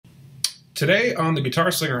Today on the Guitar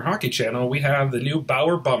Slinger Hockey channel, we have the new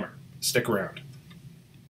Bauer Bummer. Stick around.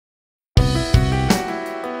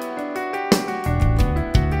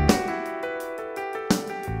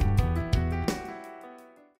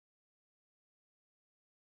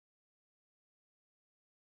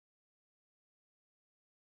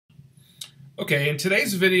 Okay, in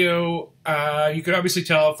today's video, you could obviously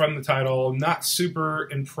tell from the title, not super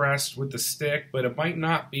impressed with the stick, but it might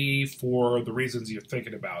not be for the reasons you're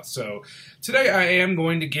thinking about. So today I am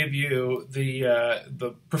going to give you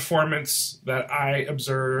the performance that I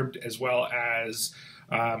observed, as well as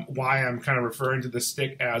why I'm kind of referring to the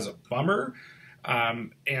stick as a bummer.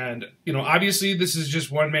 And, you know, obviously this is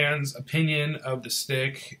just one man's opinion of the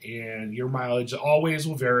stick, and your mileage always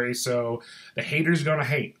will vary, so the hater's gonna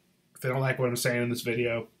hate. If they don't like what I'm saying in this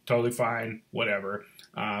video, totally fine, whatever.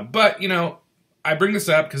 But, you know, I bring this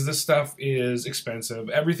up because this stuff is expensive.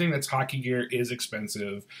 Everything that's hockey gear is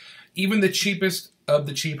expensive. Even the cheapest of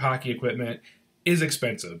the cheap hockey equipment is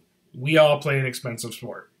expensive. We all play an expensive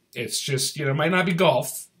sport. It's just, you know, it might not be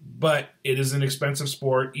golf, but it is an expensive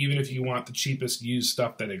sport, even if you want the cheapest used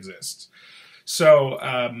stuff that exists. So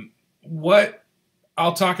what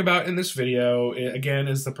I'll talk about in this video, again,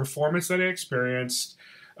 is the performance that I experienced.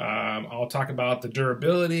 I'll talk about the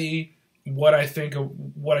durability, what I think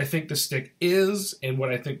the stick is, and what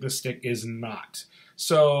I think the stick is not.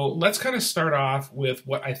 So let's kind of start off with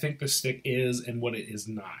what I think the stick is and what it is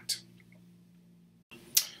not.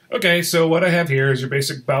 Okay, so what I have here is your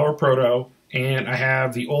basic Bauer Proto, and I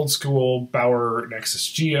have the old school Bauer Nexus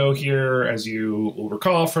Geo here, as you will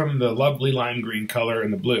recall from the lovely lime green color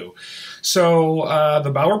and the blue. So the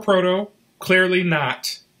Bauer Proto, clearly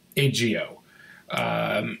not a Geo.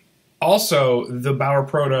 Also, the Bauer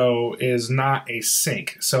Proto is not a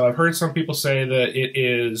sync. So I've heard some people say that it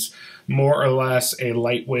is more or less a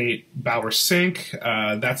lightweight Bauer sync.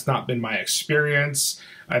 That's not been my experience.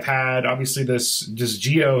 I've had, obviously, this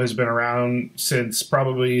Geo has been around since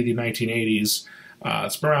probably the 1980s.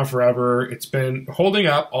 It's been around forever. It's been holding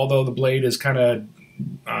up, although the blade is kind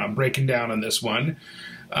of breaking down on this one.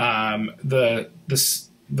 The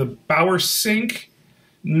Bauer sync,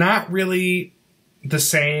 not really the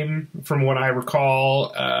same from what I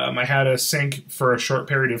recall. I had a sync for a short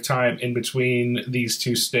period of time in between these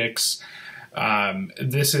two sticks.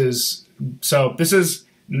 This is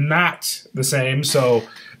not the same. So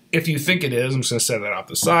if you think it is, I'm just going to set that off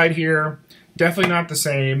the side here. Definitely not the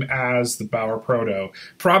same as the Bauer Proto.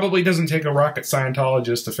 Probably doesn't take a rocket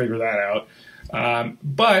Scientologist to figure that out.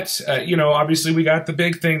 But you know, obviously we got the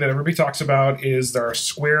big thing that everybody talks about is there are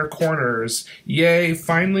square corners. Yay,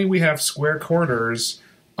 finally we have square corners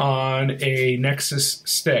on a Nexus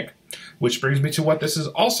stick, which brings me to what this is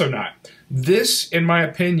also not. This, in my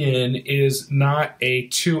opinion, is not a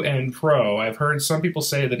 2N Pro. I've heard some people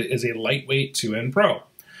say that it is a lightweight 2N Pro.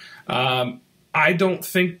 I don't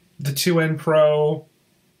think the 2N Pro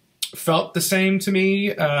felt the same to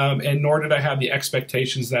me, and nor did I have the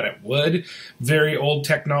expectations that it would. Very old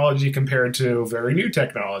technology compared to very new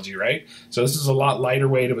technology, right? So this is a lot lighter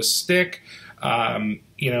weight of a stick.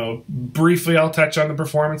 You know, briefly I'll touch on the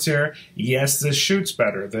performance here. Yes, this shoots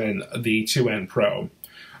better than the 2N Pro.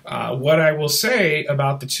 What I will say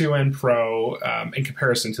about the 2N Pro in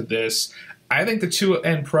comparison to this, I think the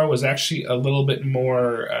 2N Pro is actually a little bit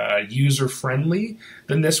more user-friendly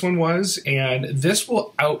than this one was, and this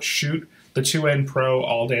will outshoot the 2N Pro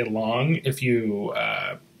all day long if you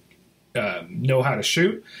know how to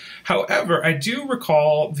shoot. However, I do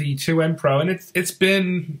recall the 2N Pro, and it's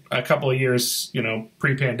been a couple of years, you know,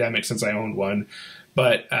 pre-pandemic since I owned one,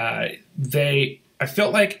 but I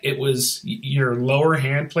felt like it was your lower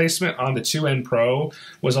hand placement on the 2N Pro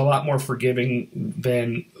was a lot more forgiving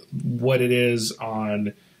than what it is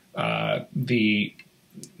on the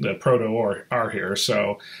Proto R here.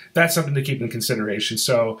 So that's something to keep in consideration.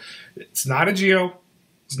 So it's not a Geo,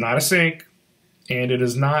 it's not a sync, and it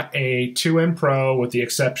is not a 2N Pro with the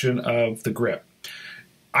exception of the grip.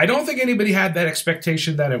 I don't think anybody had that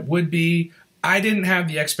expectation that it would be. I didn't have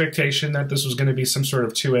the expectation that this was going to be some sort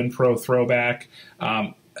of 2N Pro throwback,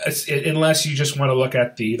 unless you just want to look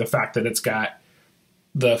at the fact that it's got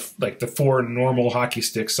the four normal hockey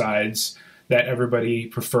stick sides that everybody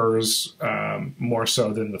prefers more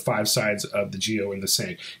so than the 5 sides of the Geo and the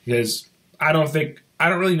sync. Because I don't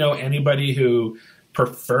really know anybody who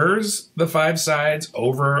prefers the 5 sides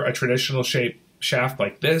over a traditional shape shaft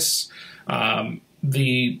like this.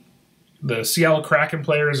 The Seattle Kraken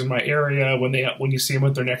players in my area, when you see them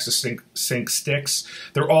with their Nexus sync sticks,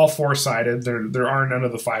 they're all 4-sided. There are none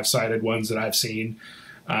of the 5-sided ones that I've seen.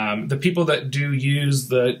 The people that do use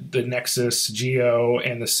the Nexus Geo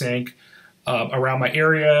and the sync, around my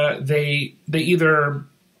area, they either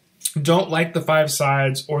don't like the 5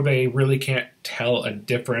 sides, or they really can't tell a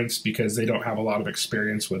difference because they don't have a lot of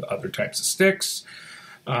experience with other types of sticks.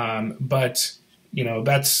 But you know,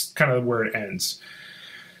 that's kind of where it ends.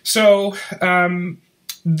 So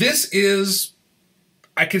this is,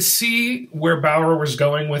 I could see where Bauer was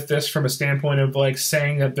going with this from a standpoint of like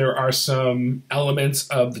saying that there are some elements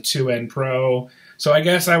of the 2N Pro. So I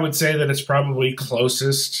guess I would say that it's probably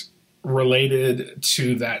closest related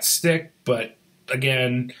to that stick, but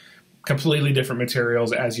again, completely different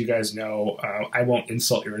materials, as you guys know. I won't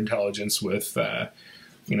insult your intelligence with,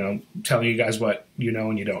 you know, telling you guys what you know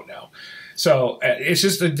and you don't know. So it's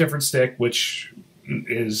just a different stick, which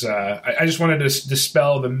is, I just wanted to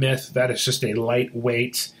dispel the myth that it's just a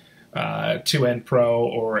lightweight 2N Pro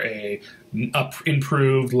or a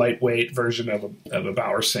improved lightweight version of a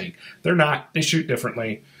Bauer sink. They're not. They shoot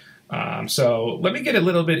differently. So let me get a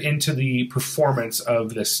little bit into the performance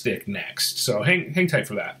of this stick next. So hang tight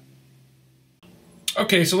for that.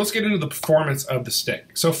 Okay, so let's get into the performance of the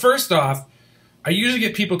stick. So first off, I usually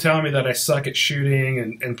get people telling me that I suck at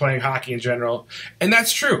shooting and playing hockey in general, and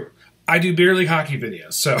that's true. I do beer league hockey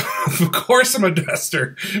videos, so of course I'm a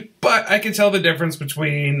duster, but I can tell the difference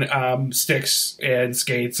between sticks and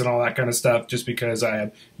skates and all that kind of stuff just because I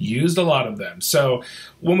have used a lot of them. So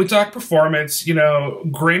when we talk performance, you know,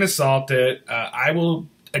 grain of salt it. I will,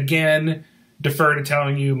 again, defer to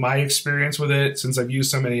telling you my experience with it since I've used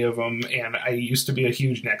so many of them, and I used to be a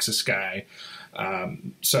huge Nexus guy.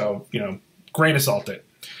 So, you know, grain of salt it.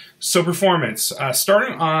 So performance,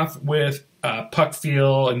 starting off with puck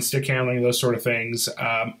feel and stick handling, those sort of things.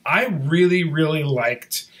 I really, really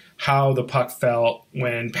liked how the puck felt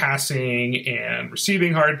when passing and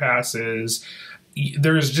receiving hard passes.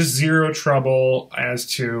 There's just zero trouble as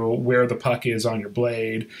to where the puck is on your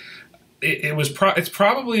blade. It's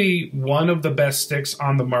probably one of the best sticks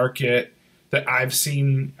on the market that I've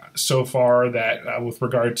seen so far that with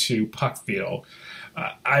regard to puck feel.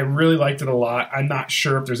 I really liked it a lot. I'm not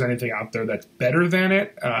sure if there's anything out there that's better than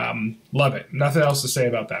it. Love it. Nothing else to say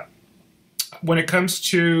about that. When it comes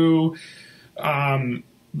to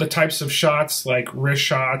the types of shots, like wrist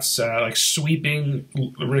shots, like sweeping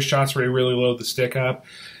wrist shots where you really load the stick up,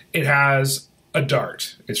 it has a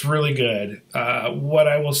dart. It's really good. What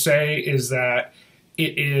I will say is that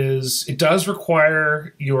it does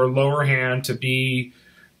require your lower hand to be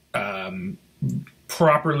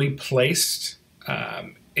properly placed.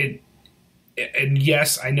 And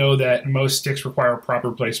yes, I know that most sticks require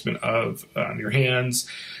proper placement of your hands.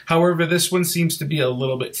 However, this one seems to be a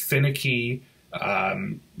little bit finicky,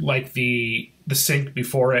 like the sink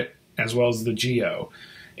before it, as well as the Geo.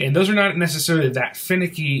 And those are not necessarily that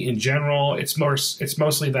finicky in general. It's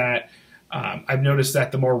mostly that I've noticed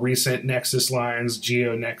that the more recent Nexus lines,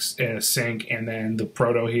 Geo, Sync, and then the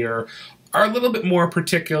Proto here, are a little bit more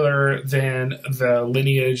particular than the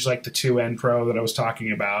lineage, like the 2N Pro that I was talking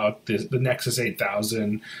about, the Nexus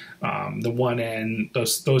 8000, the 1N,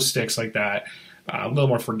 those sticks like that, a little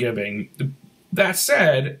more forgiving. That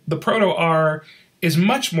said, the Proto R is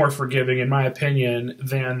much more forgiving, in my opinion,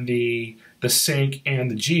 than the Sync and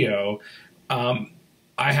the Geo.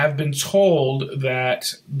 I have been told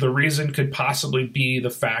that the reason could possibly be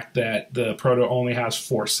the fact that the Proto only has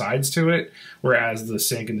 4 sides to it, whereas the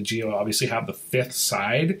Sync and the Geo obviously have the 5th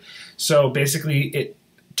side. So basically it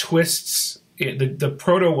twists, the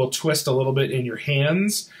Proto will twist a little bit in your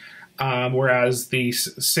hands, whereas the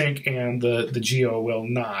Sync and the Geo will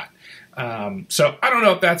not. So I don't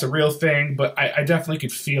know if that's a real thing, but I definitely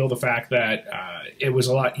could feel the fact that it was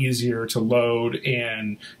a lot easier to load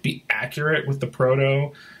and be accurate with the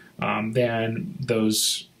Proto than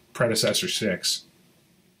those predecessor sticks.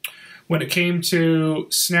 When it came to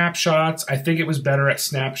snapshots, I think it was better at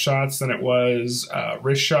snapshots than it was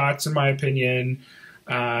wrist shots, in my opinion.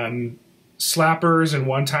 Slappers and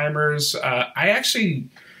one-timers,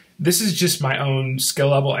 this is just my own skill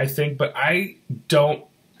level, I think, but I don't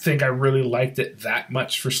think I really liked it that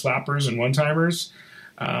much for slappers and one-timers.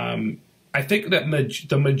 I think that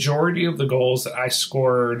the majority of the goals that I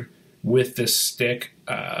scored with this stick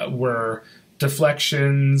were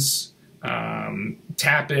deflections,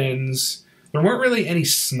 tap-ins. There weren't really any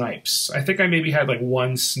snipes. I think I maybe had like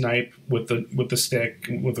 1 snipe with the stick,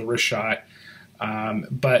 with the wrist shot,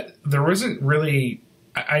 but there wasn't really.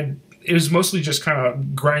 It was mostly just kind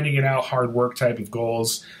of grinding it out, hard work type of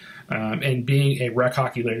goals. And being a rec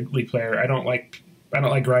hockey league player, I don't like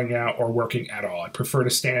grinding out or working at all. I prefer to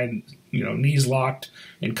stand, knees locked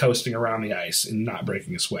and coasting around the ice and not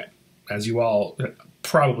breaking a sweat, as you all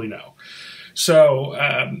probably know. So,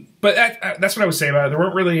 but that's what I would say about it. There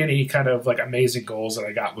weren't really any kind of like amazing goals that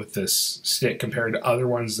I got with this stick compared to other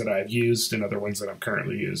ones that I've used and other ones that I'm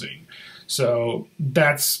currently using. So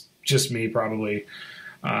that's just me probably.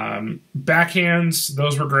 Backhands,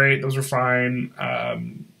 those were great. Those were fine.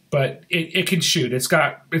 But it can shoot. It's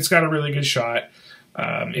got a really good shot.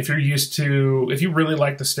 If you really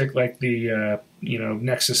like the stick, like the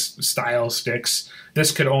Nexus style sticks,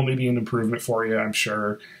 this could only be an improvement for you, I'm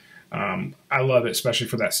sure. I love it, especially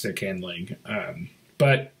for that stick handling.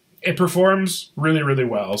 But it performs really, really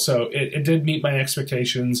well. So it did meet my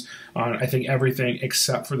expectations on, I think, everything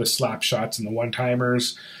except for the slap shots and the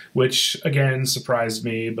one-timers, which, again, surprised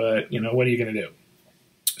me. But, what are you going to do?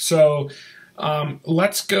 So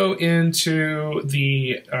let's go into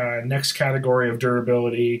the next category of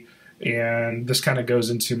durability. And this kind of goes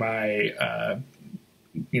into my,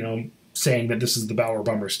 saying that this is the Bauer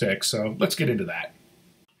bumper stick. So let's get into that.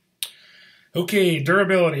 Okay,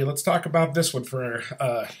 durability. Let's talk about this one for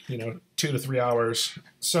 2 to 3 hours.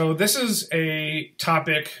 So this is a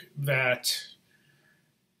topic that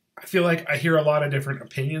I feel like I hear a lot of different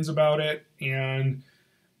opinions about it, and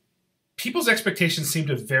people's expectations seem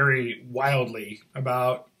to vary wildly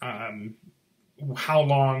about how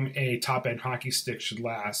long a top-end hockey stick should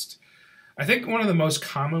last. I think one of the most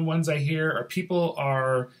common ones I hear are people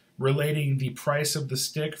are relating the price of the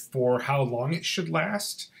stick for how long it should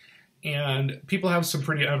last. And people have some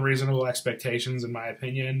pretty unreasonable expectations, in my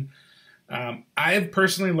opinion. I've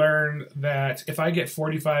personally learned that if I get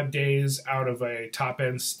 45 days out of a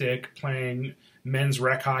top-end stick playing men's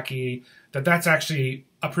rec hockey, that's actually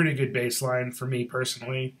a pretty good baseline for me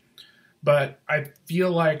personally. But I feel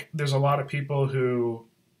like there's a lot of people who,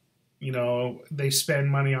 they spend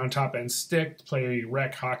money on top-end stick to play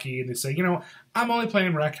rec hockey, and they say, I'm only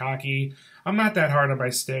playing rec hockey. I'm not that hard on my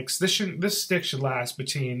sticks. This stick should last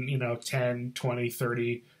between, 10, 20,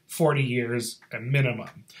 30, 40 years at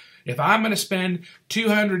minimum. If I'm going to spend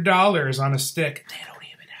 $200 on a stick, they don't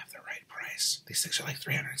even have the right price. These sticks are like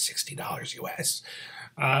 $360 US.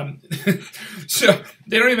 So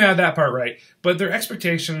they don't even have that part right. But their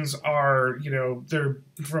expectations are, they're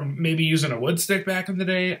from maybe using a wood stick back in the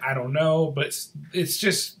day. I don't know. But it's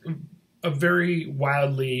just a very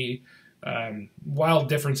wild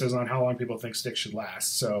differences on how long people think sticks should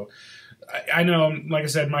last. So I know, like I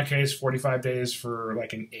said, in my case, 45 days for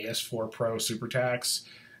like an AS4 Pro Super Tax.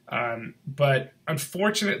 But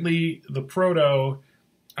unfortunately, the Proto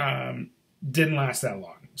didn't last that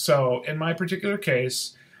long. So in my particular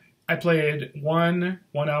case, I played one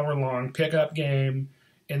hour long pickup game,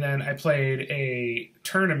 and then I played a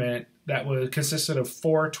tournament that consisted of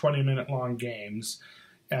 4 20-minute long games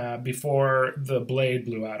before the blade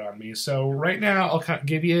blew out on me. So right now, I'll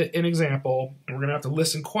give you an example, and we're going to have to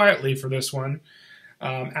listen quietly for this one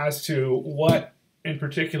as to what in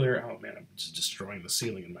particular, oh man, I'm just destroying the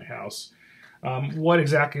ceiling in my house, what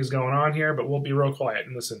exactly is going on here, but we'll be real quiet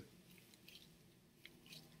and listen.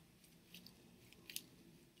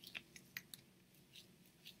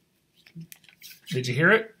 Did you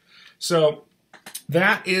hear it? So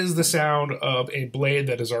that is the sound of a blade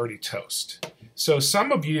that is already toast. So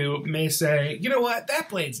some of you may say, you know what, that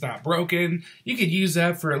blade's not broken. You could use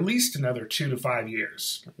that for at least another 2 to 5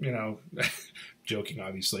 years. Joking,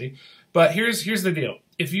 obviously. But here's the deal.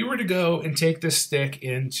 If you were to go and take this stick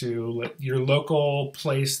into your local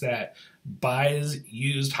place that buys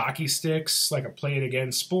used hockey sticks, like a Play It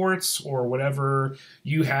Again Sports or whatever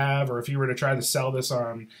you have, or if you were to try to sell this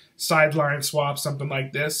on Sideline Swap, something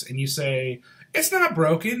like this, and you say, it's not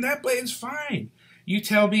broken, that blade's fine. You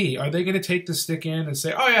tell me, are they going to take the stick in and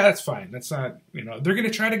say, oh yeah, that's fine. That's not, they're going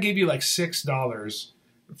to try to give you like $6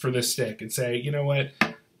 for this stick and say, you know what,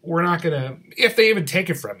 we're not going to, if they even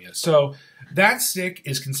take it from you. So that stick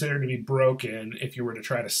is considered to be broken if you were to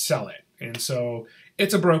try to sell it. And so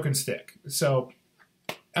it's a broken stick. So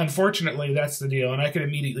unfortunately, that's the deal. And I could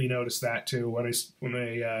immediately notice that too when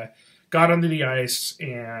I got onto the ice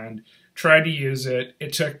and tried to use it.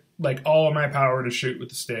 It took like all of my power to shoot with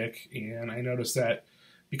the stick. And I noticed that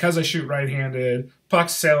because I shoot right-handed,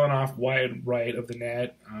 puck's sailing off wide right of the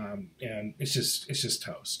net. And it's just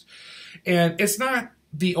toast. And it's not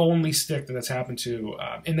the only stick that's happened to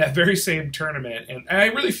in that very same tournament. And I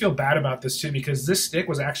really feel bad about this too, because this stick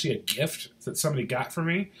was actually a gift that somebody got for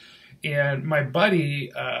me. And my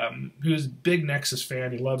buddy, who's a big Nexus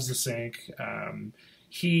fan, he loves the sink.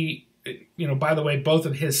 He, by the way, both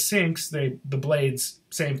of his sinks, the blades,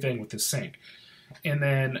 same thing with his sink. And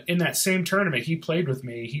then in that same tournament, he played with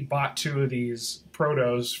me. He bought 2 of these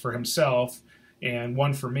Protos for himself and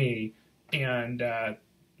 1 for me. And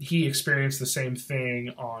he experienced the same thing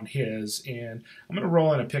on his, and I'm going to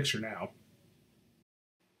roll in a picture now.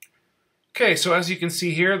 Okay, so as you can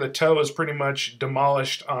see here, the toe is pretty much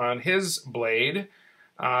demolished on his blade.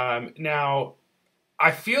 Now, I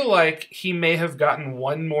feel like he may have gotten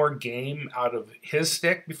one more game out of his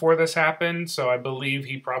stick before this happened, so I believe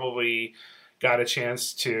he probably got a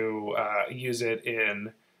chance to use it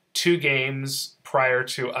in 2 games prior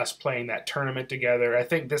to us playing that tournament together. I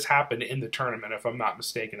think this happened in the tournament, if I'm not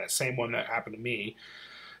mistaken, that same one that happened to me.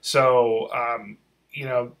 So, you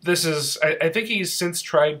know, this is, I think he's since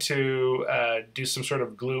tried to do some sort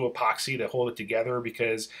of glue epoxy to hold it together,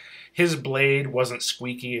 because his blade wasn't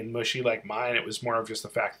squeaky and mushy like mine. It was more of just the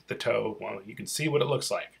fact that the toe, well, you can see what it looks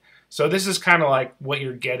like. So this is kind of like what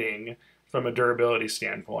you're getting from a durability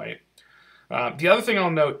standpoint. The other thing I'll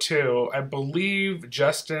note too, I believe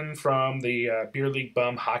Justin from the Beer League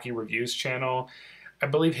Bum Hockey Reviews channel, I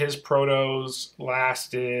believe his protos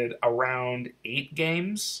lasted around 8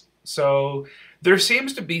 games. So there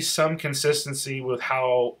seems to be some consistency with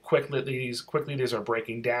how quickly these are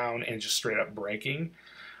breaking down and just straight up breaking.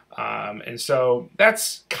 And so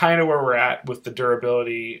that's kind of where we're at with the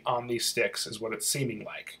durability on these sticks, is what it's seeming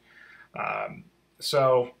like.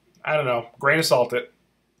 So I don't know, grain of salt it.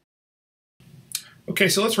 Okay,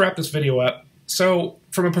 so let's wrap this video up. So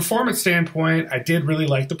from a performance standpoint, I did really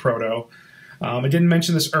like the Proto. I didn't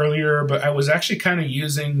mention this earlier, but I was actually kind of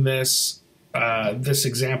using this this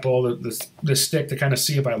example, this stick, to kind of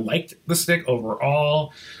see if I liked the stick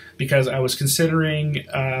overall, because I was considering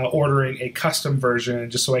ordering a custom version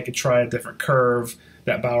just so I could try a different curve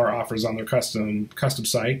that Bauer offers on their custom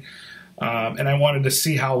site. And I wanted to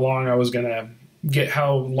see how long I was going to get,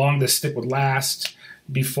 how long this stick would last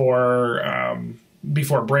before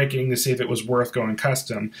breaking, to see if it was worth going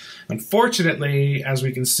custom. Unfortunately, as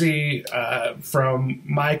we can see from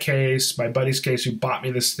my case, my buddy's case who bought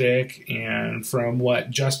me the stick, and from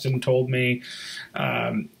what Justin told me,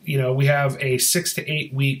 you know, we have a 6 to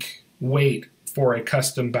 8 week wait for a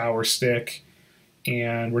custom Bauer stick,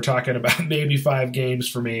 and we're talking about maybe 5 games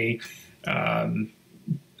for me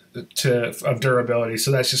of durability,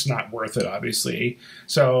 so that's just not worth it, obviously.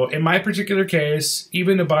 So in my particular case,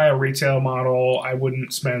 even to buy a retail model, I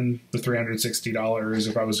wouldn't spend the $360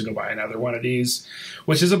 if I was to go buy another one of these,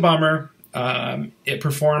 which is a bummer. It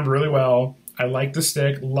performed really well. I liked the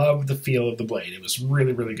stick, loved the feel of the blade. It was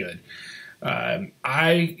really, really good.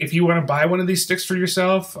 If you want to buy one of these sticks for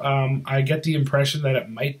yourself, I get the impression that it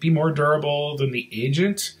might be more durable than the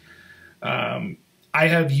Agent. I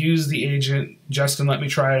have used the Agent. Justin let me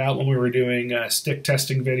try it out when we were doing a stick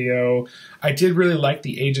testing video. I did really like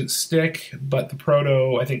the Agent stick, but the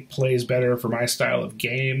Proto, I think, plays better for my style of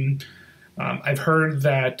game. I've heard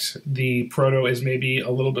that the Proto is maybe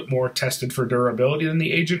a little bit more tested for durability than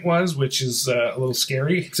the Agent was, which is a little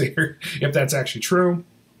scary to hear if that's actually true.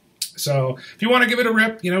 So if you want to give it a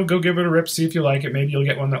rip, you know, go give it a rip, see if you like it. Maybe you'll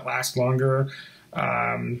get one that lasts longer.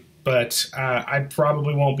 But I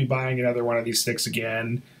probably won't be buying another one of these sticks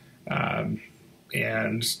again. And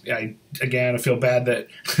I feel bad that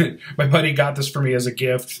my buddy got this for me as a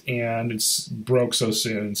gift and it's broke so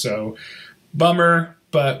soon. So bummer,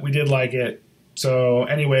 but we did like it. So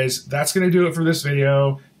anyways, that's going to do it for this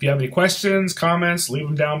video. If you have any questions, comments, leave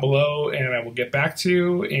them down below and I will get back to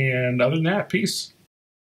you. And other than that, peace.